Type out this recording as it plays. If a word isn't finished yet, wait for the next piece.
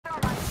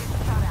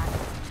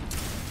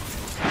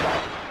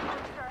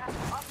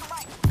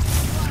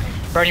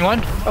Burning one.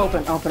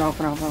 Open. Cracked.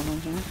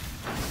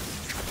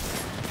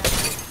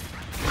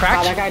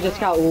 Wow, that guy just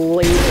got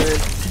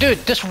lasered. Dude,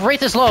 this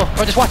Wraith is low.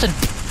 Or this Watson.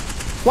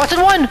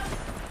 Watson one!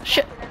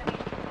 Shit.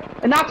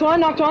 Knocked one.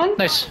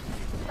 Nice.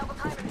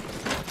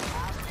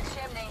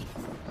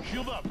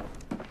 Shield up.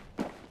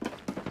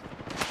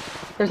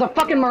 There's a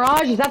fucking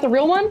Mirage. Is that the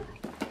real one?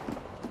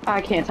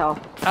 I can't tell.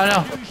 I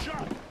don't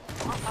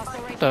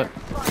know.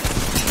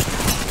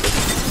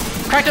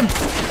 Cracked him.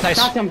 Nice.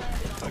 Knocked him.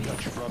 I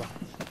got you, brother.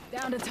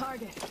 Down to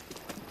target.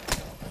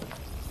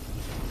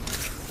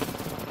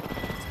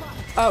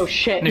 Oh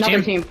shit, New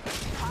another team.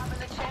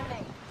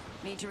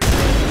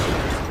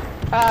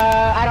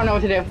 I don't know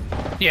what to do.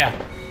 Yeah.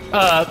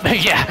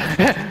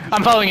 Yeah.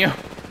 I'm following you.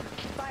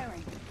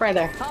 Right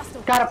there.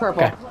 Got a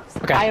purple.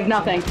 Okay. I have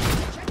nothing.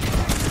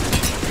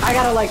 I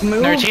gotta like move,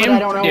 Another but team? I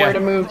don't know Yeah. where to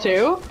move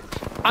to.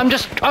 I'm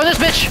just. Oh, this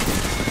bitch!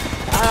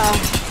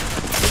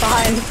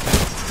 Behind.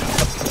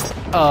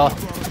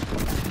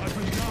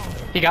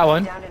 He got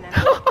one.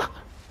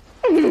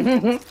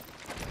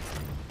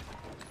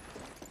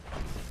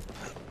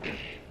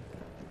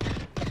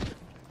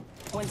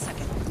 1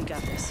 second. We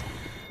got this.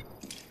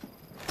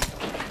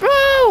 Woo!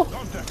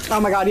 Oh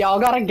my god, y'all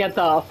gotta get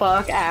the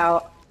fuck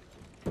out.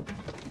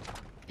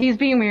 He's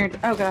being weird.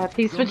 Oh god,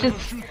 he switches.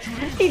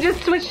 He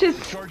just switched his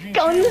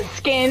gun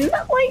skin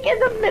like in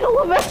the middle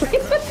of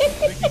everything.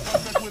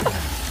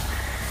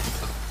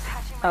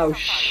 Oh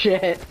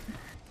shit.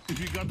 If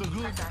you got the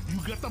good, you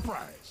get the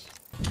prize.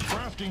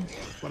 Crafting,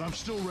 but I'm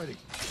still ready.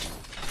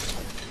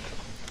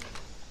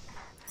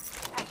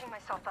 Patching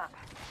myself up.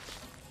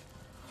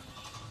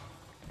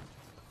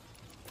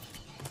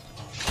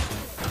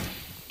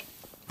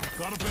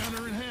 Got a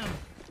banner in hand.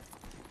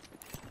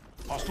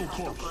 Hostile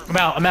close.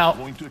 I'm out.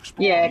 Going to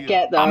explore Yeah, the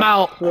get the I'm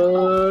out.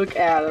 fuck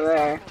out of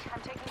there.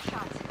 I'm taking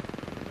shots.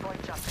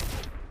 Void jumping.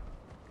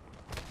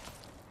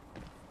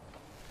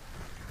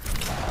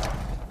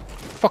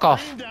 Fuck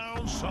off. Rain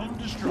down some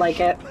destruction. Like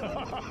it.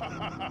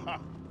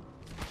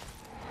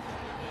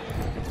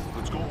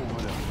 Let's go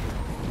over there.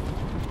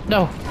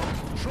 No.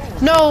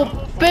 No,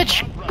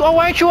 bitch! Oh,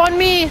 why aren't you on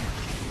me?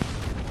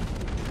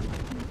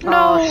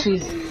 No. Oh,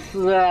 she's.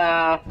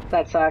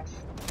 That sucks.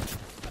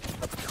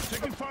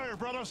 Taking fire,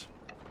 brothers.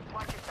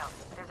 Watch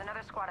yourself. There's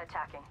another squad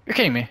attacking. You're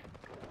kidding me.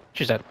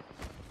 She's dead.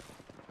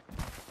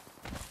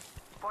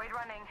 Void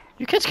running.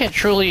 You kids can't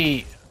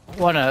truly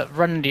wanna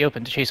run in the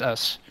open to chase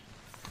us.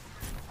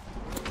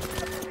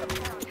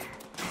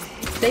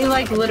 They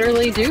like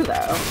literally do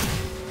though.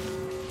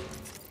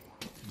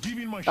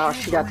 Giving my Oh, shield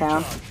she got a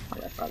down. recharge. Oh,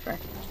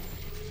 that's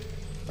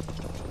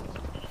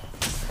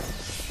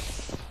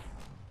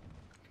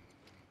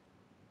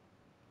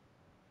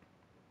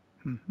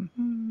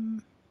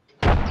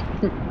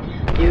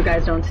You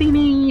guys don't see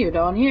me, you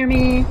don't hear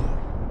me.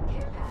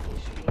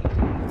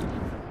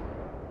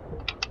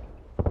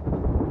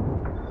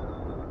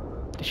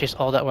 They chase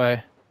all that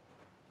way.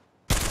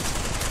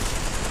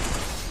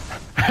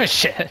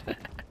 Shit.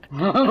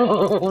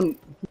 Alright.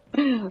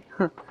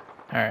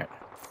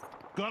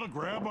 Gotta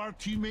grab our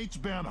teammates'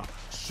 banner.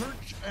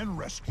 Search and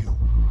rescue.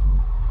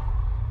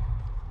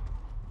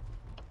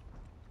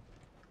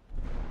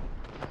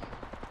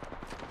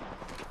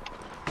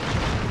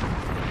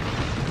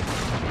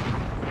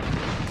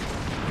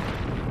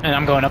 And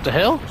I'm going up the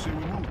hill? Say we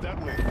move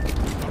that way.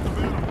 Got the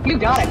banner. You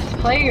got it. Just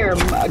play your.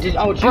 Did you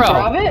Bro.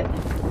 grab it?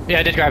 Yeah,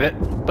 I did grab it,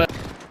 but...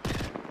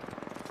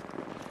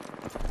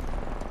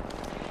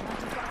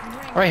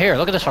 Right here,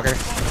 look at this fucker.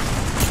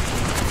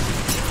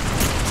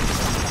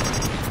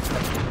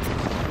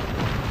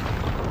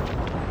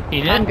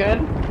 Eating it? I'm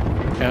good.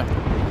 Yeah.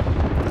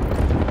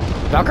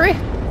 Valkyrie?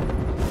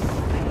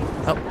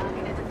 Oh.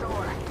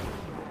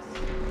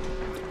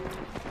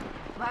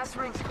 Last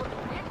ring's clear.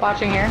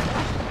 Watching here.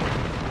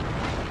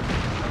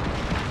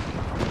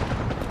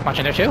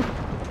 Watching there too?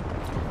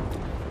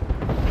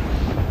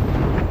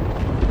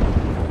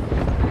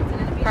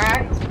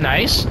 Cracked.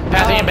 Nice.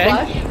 Pathy and bang.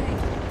 Flush.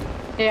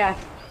 Yeah.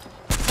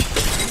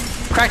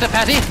 Cracked up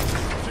Pathy.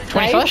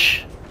 20 Nice.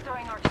 flush.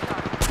 Throwing North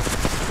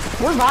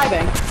Star. We're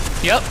vibing.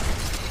 Yep.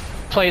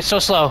 Play it so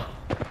slow.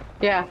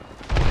 Yeah.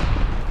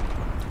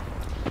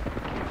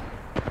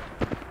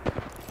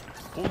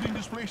 Holding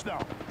this place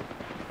down.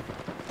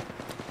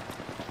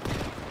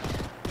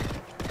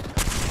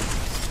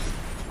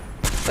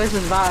 This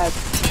is vibe.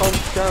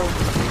 Let's go.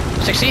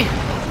 60.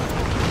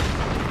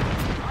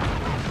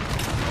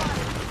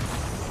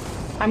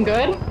 I'm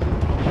good.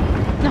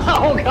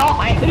 Oh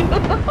god.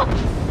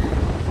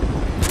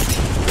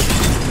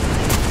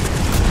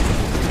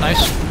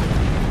 Nice.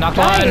 Knocked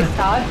Nice, one.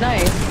 Todd.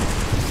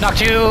 Nice. Knocked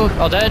two.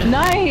 All dead.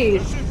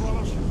 Nice. That's it,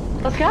 brothers.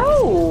 Let's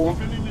go.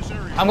 Defending this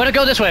area. I'm gonna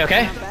go this way,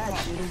 okay?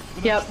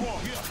 Yep. Squad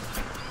here.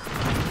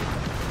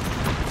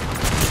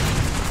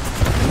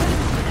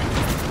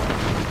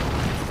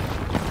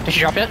 Did she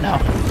drop yet? No.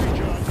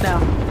 No.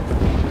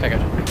 Okay,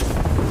 good.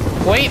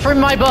 Wait for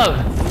my bug.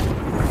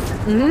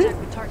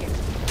 Target.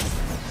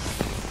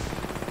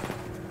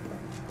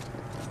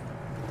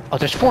 Oh,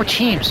 there's 4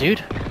 teams,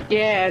 dude.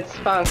 Yeah, it's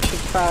fucked.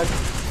 It's fucked.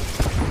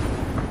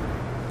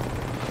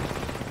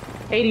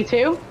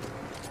 82?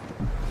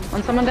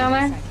 Want someone down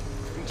there?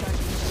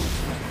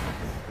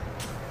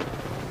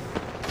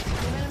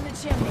 Giving him the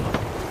chimney.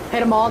 Hit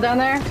them all down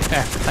there?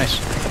 Yeah, nice.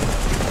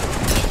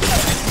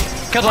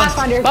 Killed one.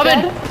 Pathfinder's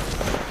Bobbin! dead.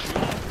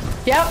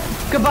 Yep,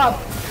 good bob.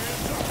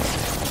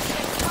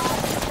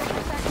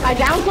 I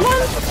downed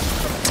someone?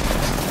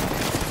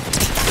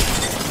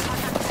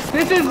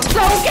 This is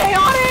so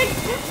chaotic!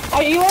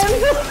 Are you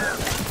in?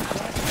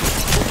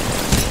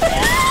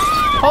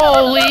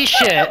 Holy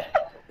shit!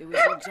 It was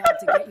your job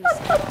to get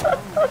yourself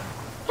home.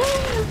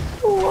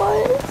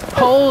 What?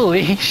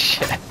 Holy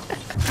shit!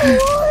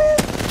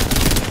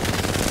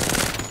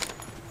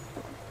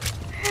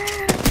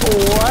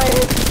 What?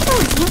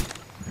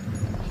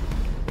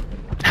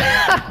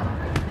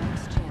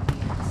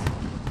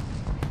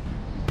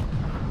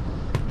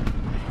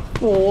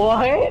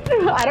 What?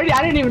 I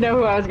didn't even know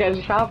who I was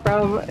getting shot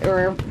from,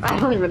 or I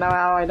don't even know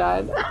how I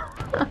died.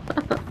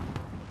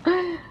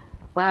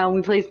 Wow,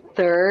 we placed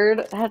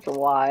third? That's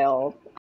wild.